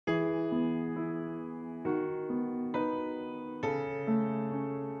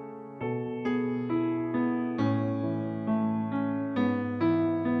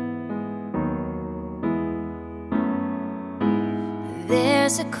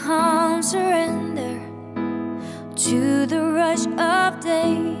There's a calm surrender to the rush of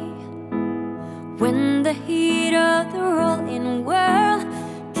day, when the heat of the rolling world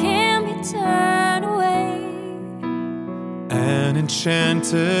can be turned away. An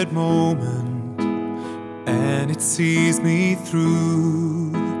enchanted moment, and it sees me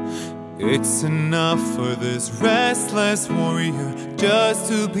through. It's enough for this restless warrior just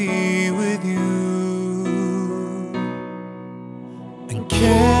to be with you. And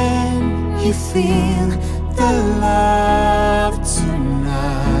can you feel the love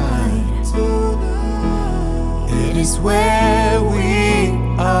tonight? It is where we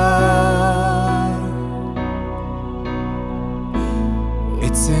are.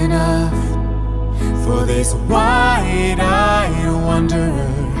 It's enough for this wide-eyed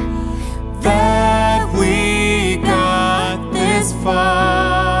wanderer that we got this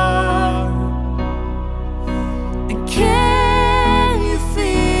far. And can you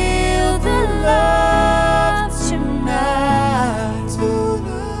feel the love tonight?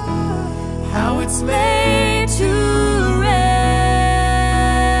 How it's made to rest.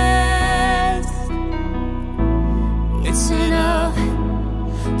 It's enough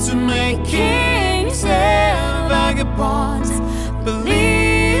to make kings and vagabonds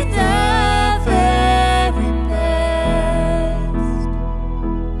believe the very best.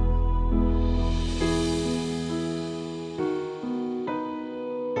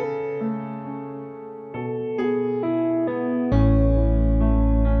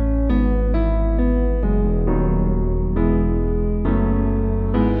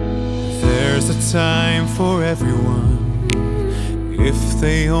 There's a time for everyone, if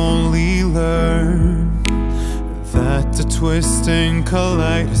they only learn that the twisting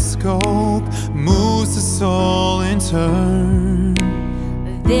kaleidoscope moves the soul in turn.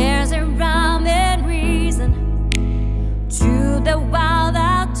 There's a rhyme and reason to the wild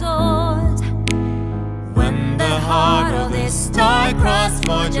outdoors, When the heart of this star-crossed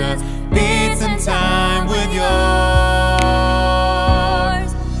voyager beats in time with yours.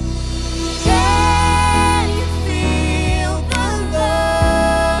 Can you feel the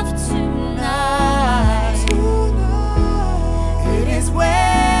love tonight? It is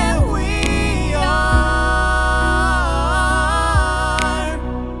where we are.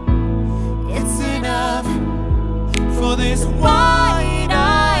 It's enough for this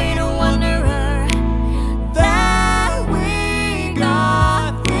wide-eyed wanderer that we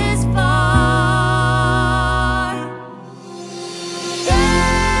got this far.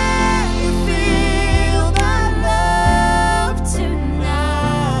 Can you feel the love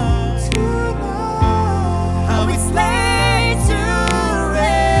tonight? How it's laid to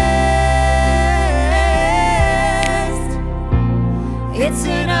rest. It's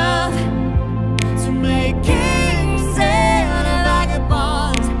enough to make kings and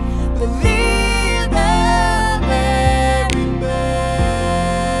vagabonds believe the very best.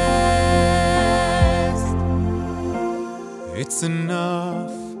 It's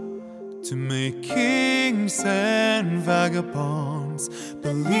enough to make kings and vagabonds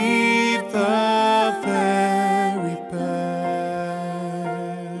believe